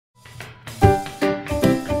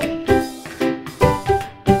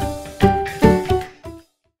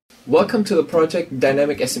Welcome to the project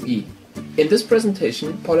Dynamic SME. In this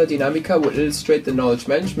presentation, Paula Dinamica will illustrate the knowledge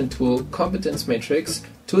management tool Competence Matrix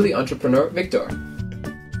to the entrepreneur Victor.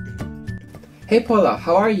 Hey Paula,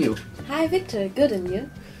 how are you? Hi Victor, good, and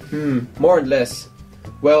you? More or less.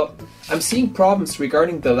 Well, I'm seeing problems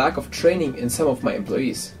regarding the lack of training in some of my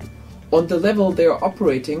employees. On the level they are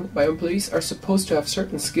operating, my employees are supposed to have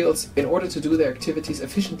certain skills in order to do their activities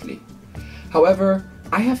efficiently. However,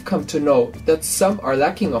 I have come to know that some are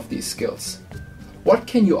lacking of these skills. What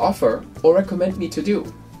can you offer or recommend me to do?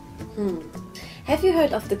 Have you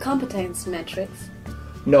heard of the Competence Matrix?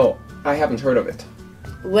 No, I haven't heard of it.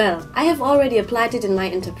 Well, I have already applied it in my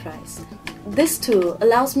enterprise. This tool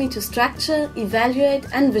allows me to structure, evaluate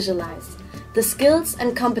and visualize the skills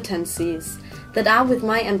and competencies that are with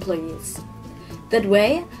my employees. That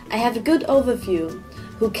way, I have a good overview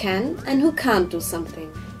who can and who can't do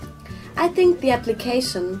something. I think the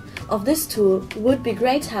application of this tool would be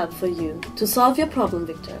great help for you to solve your problem,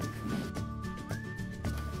 Victor.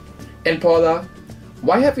 And Paula,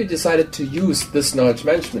 why have you decided to use this knowledge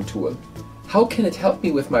management tool? How can it help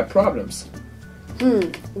me with my problems?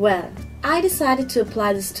 Well, I decided to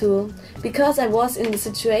apply this tool because I was in the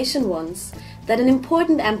situation once that an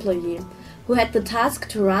important employee who had the task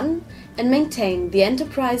to run and maintain the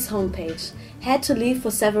enterprise homepage had to leave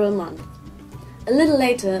for several months. A little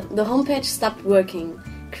later, the homepage stopped working,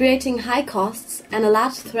 creating high costs and a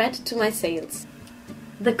large threat to my sales.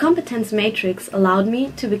 The Competence Matrix allowed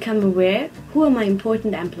me to become aware who are my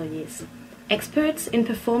important employees, experts in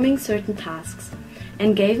performing certain tasks,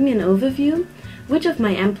 and gave me an overview which of my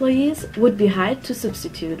employees would be hired to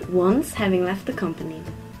substitute once having left the company.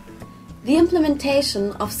 The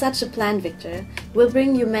implementation of such a plan, Victor, will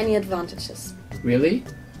bring you many advantages. Really?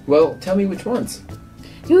 Well, tell me which ones.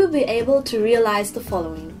 You will be able to realize the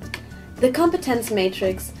following. The Competence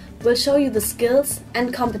Matrix will show you the skills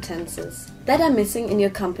and competences that are missing in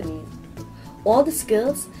your company, or the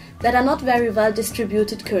skills that are not very well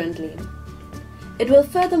distributed currently. It will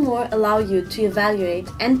furthermore allow you to evaluate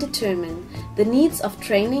and determine the needs of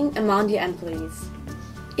training among your employees.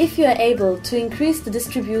 If you are able to increase the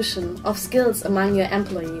distribution of skills among your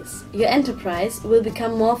employees, your enterprise will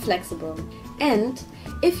become more flexible. And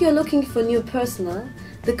if you are looking for new personnel,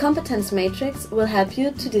 the Competence Matrix will help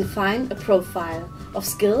you to define a profile of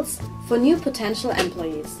skills for new potential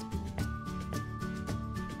employees.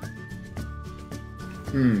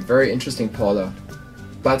 Very interesting, Paula.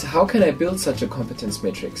 But how can I build such a competence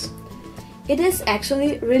matrix? It is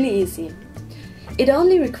actually really easy. It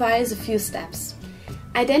only requires a few steps.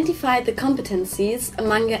 Identify the competencies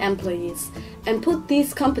among your employees and put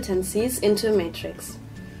these competencies into a matrix.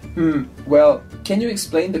 Well, can you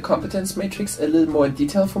explain the competence matrix a little more in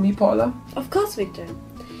detail for me, Paula? Of course, Victor.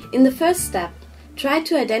 In the first step, try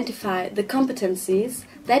to identify the competencies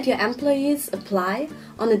that your employees apply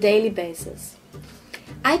on a daily basis.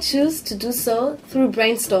 I choose to do so through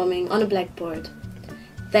brainstorming on a blackboard.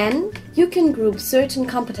 Then you can group certain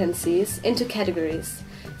competencies into categories,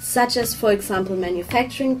 such as, for example,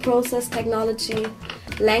 manufacturing process technology,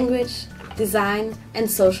 language, design,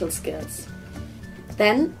 and social skills.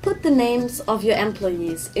 Then put the names of your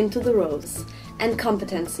employees into the rows and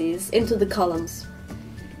competencies into the columns.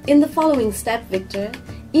 In the following step, Victor,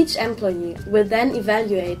 each employee will then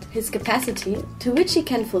evaluate his capacity to which he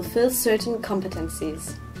can fulfill certain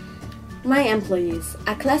competencies. My employees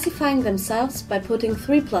are classifying themselves by putting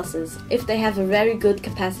 3 pluses if they have a very good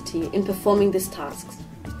capacity in performing these tasks,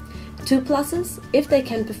 2 pluses if they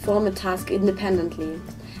can perform a task independently,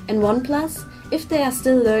 and 1 plus if they are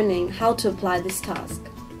still learning how to apply this task.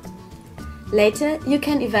 Later, you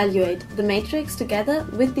can evaluate the matrix together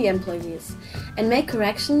with the employees and make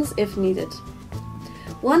corrections if needed.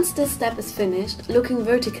 Once this step is finished, looking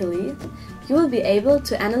vertically, you will be able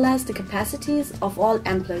to analyze the capacities of all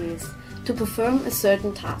employees to perform a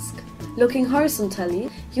certain task. Looking horizontally,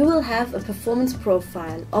 you will have a performance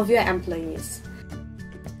profile of your employees.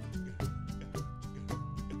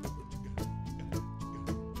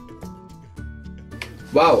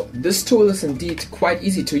 Wow, this tool is indeed quite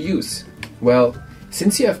easy to use. Well,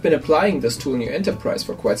 since you have been applying this tool in your enterprise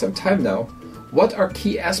for quite some time now, what are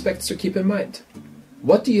key aspects to keep in mind?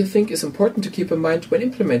 What do you think is important to keep in mind when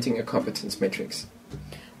implementing a competence matrix?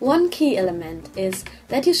 One key element is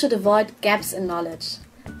that you should avoid gaps in knowledge.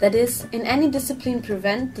 That is, in any discipline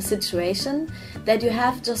prevent the situation that you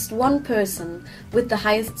have just one person with the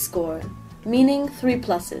highest score, meaning 3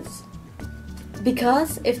 pluses.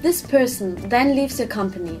 Because if this person then leaves your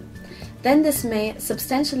company, then this may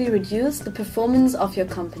substantially reduce the performance of your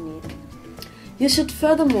company. You should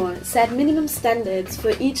furthermore set minimum standards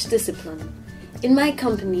for each discipline. In my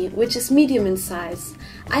company, which is medium in size,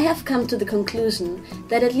 I have come to the conclusion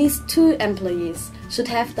that at least 2 employees should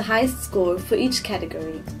have the highest score for each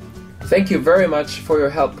category. Thank you very much for your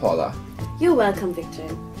help, Paula. You're welcome, Victor.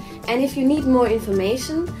 And if you need more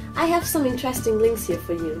information, I have some interesting links here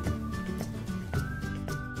for you.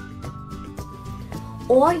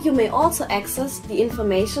 Or you may also access the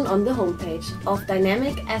information on the homepage of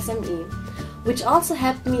Dynamic SME, which also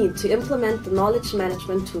helped me to implement the knowledge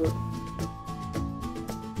management tool.